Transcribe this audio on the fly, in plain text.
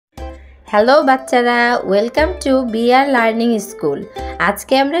Hello বাচ্চারা, welcome to BR learning school.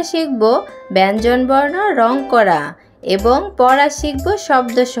 আজকে আমরা শিখব ব্যঞ্জন বর্ণ রং করা এবং পড়া শিখব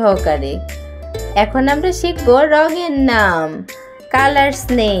শব্দ সহকারে। এখন আমরা শিখব রঙের নাম, কালার্স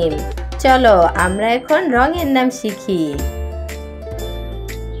নেম। চলো আমরা এখন রঙের নাম শিখি।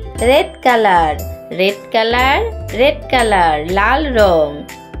 Red colour, red colour, red colour, Lal wrong.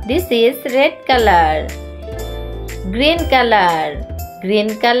 This is red colour. Green colour, green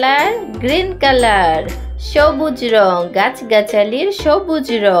colour, green colour, সবুজ রং, গাছগাছালির সবুজ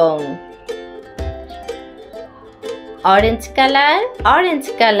রং। Orange colour, orange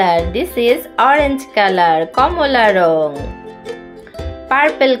colour, this is orange colour, Kamala wrong.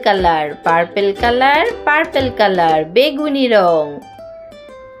 Purple colour, purple colour, purple colour, বেগুনি রং।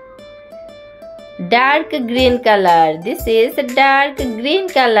 Dark green colour, this is dark green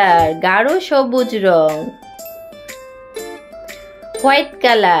colour, গাঢ় সবুজ রং। White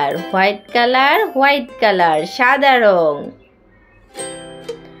colour, white colour, white colour, সাদা রং।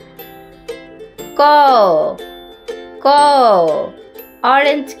 ক ক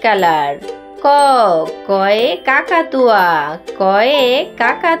orange colour. ক কয়ে কাকাতুয়া, কয়ে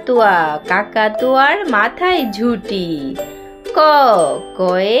কাকাতুয়া, কাকাতুয়ার মাথায় ঝুঁটি। ক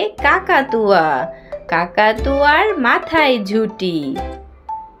কয়ে কাকাতুয়া, কাকাতুয়ার মাথায় ঝুঁটি।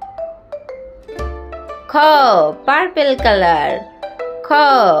 খ পার্পল কালার। খ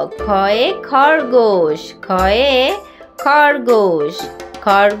খয়ে খরগোশ, খয়ে খরগোশ,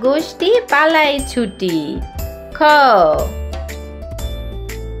 খরগোশটি পালায় ছুটি। খ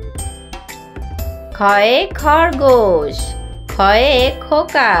খয়ে খরগোশ, খয়ে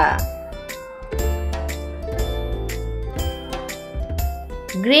খোকা।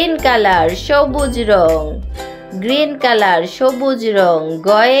 গ্রিন কালার, সবুজ রং। গ্রিন কালার, সবুজ রং।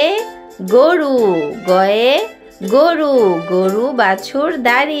 গয়ে গরু, গয়ে গরু, গরু বাছুর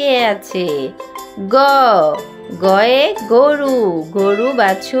দাঁড়িয়ে আছে। গ গয়ে গরু, গরু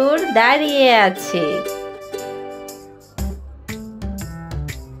বাছুর দাঁড়িয়ে আছে।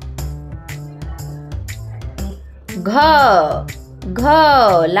 ঘ ঘ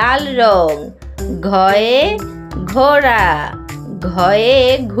লাল রং। ঘয়ে ঘোড়া, ঘয়ে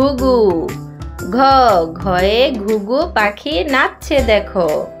ঘুঘু। ঘ ঘয়ে ঘুঘু পাখি নাচছে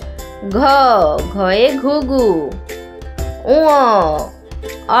দেখো। ঘ ঘয়ে ঘুঘু। ও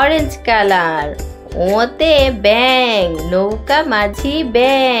অরেঞ্জ কালার। ওতে ব্যাং, নৌকা মাঝি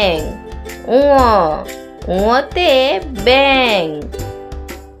ব্যাং। ও ওতে ব্যাং।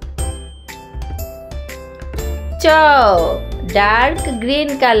 চ ডার্ক গ্রিন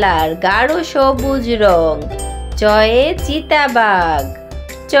কালার, গাঢ় সবুজ রং। চয়ে চিতাবাঘ।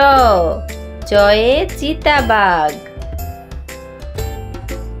 চ চয়ে চিতাবাঘ।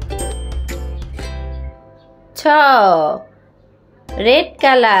 ছ রেড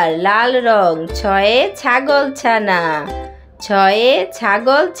কালার, লাল রং। ছয়ে ছাগল ছানা। ছয়ে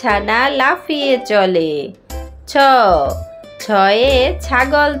ছাগল ছানা লাফিয়ে চলে। ছ ছয়ে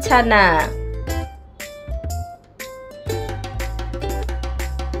ছাগল ছানা।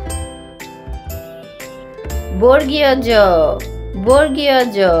 বর্গীয় জ, বর্গীয়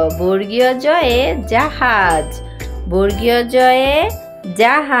জ, বর্গীয় জয়ে জাহাজ। বর্গীয় জয়ে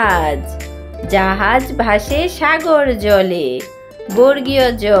জাহাজ, জাহাজ ভাসে সাগর জলে। বর্গীয়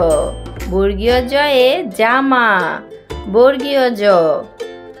জ, বর্গীয় জয়ে জামা। বর্গীয় জ।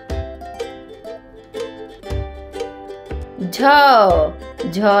 ঝ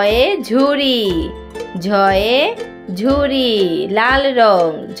ঝয়ে ঝুড়ি। ঝয়ে ঝুড়ি, লাল রং।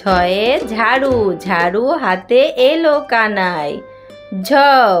 ঝয়ে ঝাড়ু, ঝাড়ু হাতে এলো কানাই। ঝ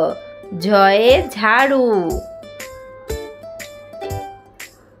ঝয়ে ঝাড়ু।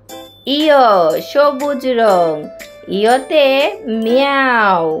 ইয় সবুজ রং। ইয়তে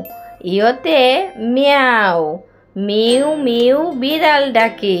মিয়াও, ইয়তে মিয়াও, মিউ মিউ বিড়াল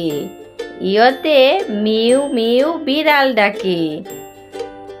ডাকে। ইয়তে মিউ মিউ বিড়াল ডাকে।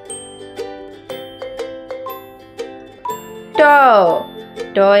 ট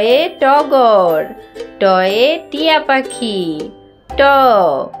টয়ে টগর। টয়ে টিয়া পাখি। ট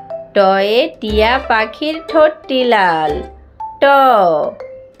টয়ে টিয়া পাখির ঠোঁটটি লাল। ট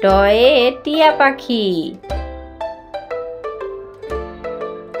টয়ে টিয়া পাখি।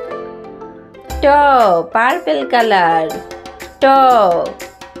 ট পার্পল কালার। ট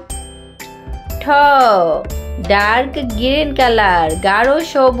ঠ ডার্ক গ্রিন কালার, গাঢ়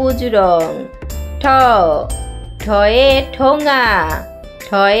সবুজ রং। ঠ ঠয়ে ঠোঙা।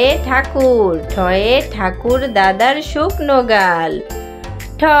 ঠয়ে ঠাকুর। ঠয়ে ঠাকুর দাদার শুকনো গাল।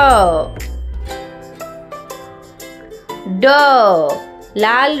 ঠ ড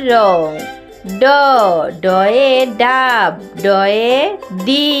লাল রং। ড ডয়ে ডাব। ডয়ে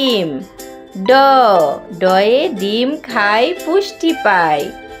ডিম। ড, ডয়ে ডিম খাই পুষ্টি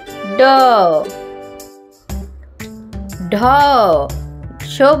পাই। ড। ঢ,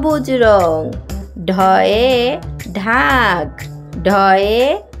 সবুজ রং। ঢয়ে ঢাক,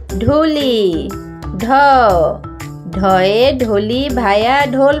 ঢয়ে ঢুলি। ঢ, ঢয়ে ঢুলি ভায়া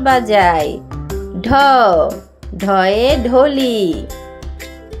ঢোল বাজায়। ঢ, ঢয়ে ঢোলি।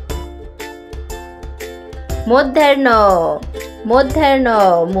 মধ্যাহ্ন, মধ্যাহ্ন,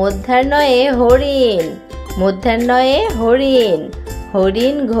 মধ্যাহ্নয়ে হরিণ। মধ্যাহ্নয়ে হরিণ,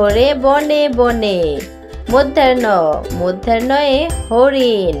 হরিণ ঘোরে বনে বনে। মধ্যাহ্ন, মধ্যাহ্নয়ে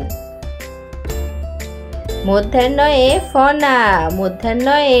হরিণ। মধ্যাহ্নয়ে ফনা,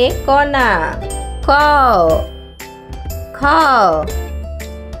 মধ্যাহ্নয়ে কণা। ক, খ,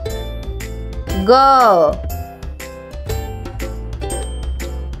 গ,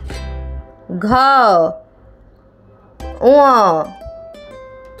 ঘ, ঙ,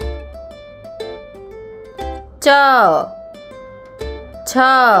 চ, ছ,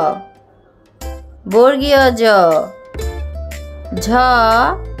 বর্গীয় জ, ঝ,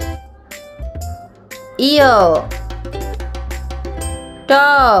 ইয়, ট,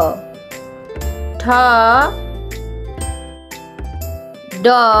 ঠ, ড,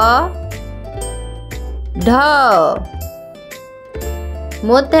 ঢ।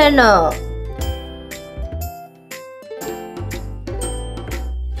 মধ্যাহ্ন।